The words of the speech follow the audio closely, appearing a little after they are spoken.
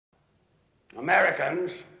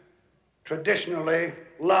Americans traditionally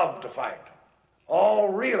love to fight. All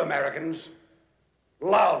real Americans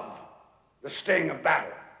love the sting of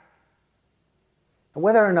battle.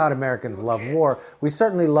 Whether or not Americans love war, we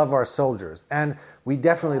certainly love our soldiers, and we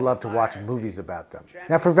definitely love to watch movies about them.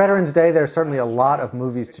 Now, for Veterans Day, there's certainly a lot of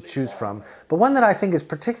movies to choose from, but one that I think is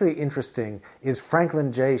particularly interesting is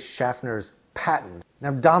Franklin J. Schaffner's Patton.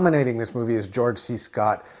 Now, dominating this movie is George C.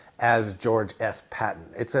 Scott as George S. Patton.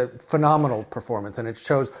 It's a phenomenal performance, and it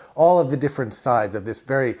shows all of the different sides of this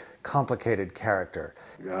very complicated character.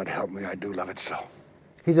 God help me, I do love it so.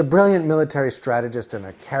 He's a brilliant military strategist and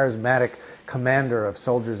a charismatic commander of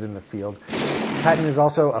soldiers in the field. Patton is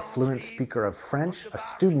also a fluent speaker of French, a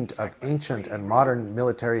student of ancient and modern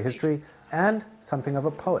military history, and something of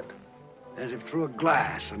a poet. As if through a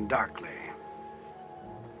glass and darkly,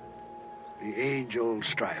 the age-old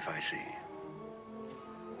strife I see,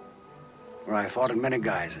 where I fought in many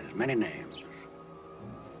guises, many names,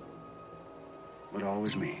 but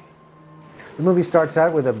always me. The movie starts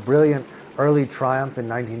out with a brilliant early triumph in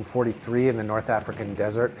 1943 in the North African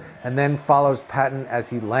desert, and then follows Patton as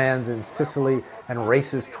he lands in Sicily and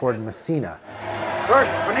races toward Messina. First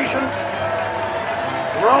the Phoenicians,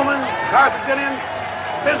 the Romans, Carthaginians,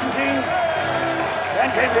 Byzantines,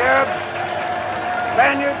 then came the Arabs,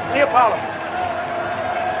 Spaniards, Neapolitans.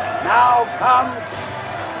 Now comes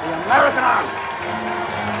the American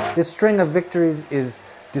army. This string of victories is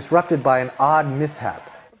disrupted by an odd mishap.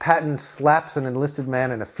 Patton slaps an enlisted man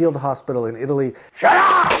in a field hospital in Italy. Shut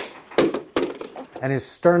up! And is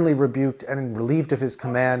sternly rebuked and relieved of his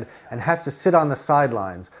command and has to sit on the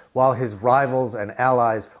sidelines while his rivals and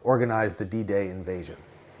allies organize the D-Day invasion.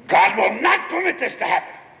 God will not permit this to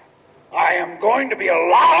happen. I am going to be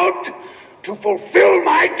allowed to fulfill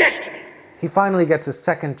my destiny. He finally gets a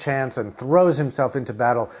second chance and throws himself into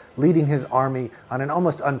battle, leading his army on an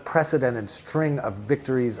almost unprecedented string of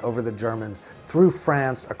victories over the Germans through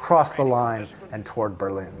France, across the line, and toward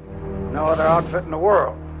Berlin. No other outfit in the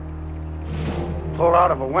world. Pull out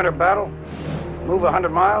of a winter battle, move 100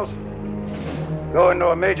 miles, go into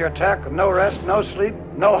a major attack with no rest, no sleep,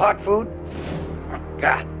 no hot food.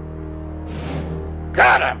 God,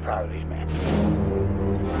 I'm proud of these men.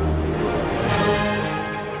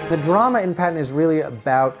 The drama in Patton is really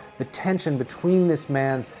about the tension between this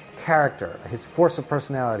man's character, his force of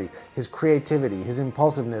personality, his creativity, his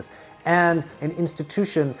impulsiveness, and an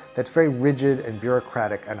institution that's very rigid and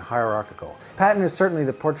bureaucratic and hierarchical. Patton is certainly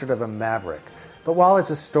the portrait of a maverick, but while it's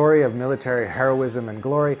a story of military heroism and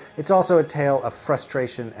glory, it's also a tale of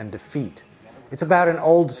frustration and defeat. It's about an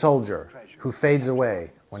old soldier who fades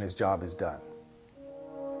away when his job is done.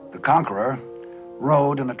 The conqueror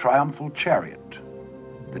rode in a triumphal chariot,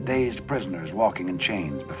 the dazed prisoners walking in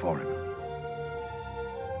chains before him.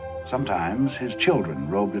 Sometimes his children,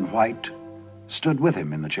 robed in white, stood with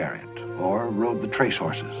him in the chariot or rode the trace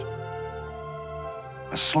horses.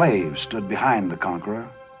 A slave stood behind the conqueror,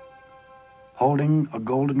 holding a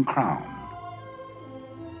golden crown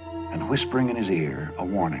and whispering in his ear a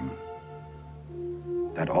warning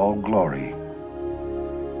that all glory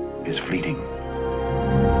is fleeting.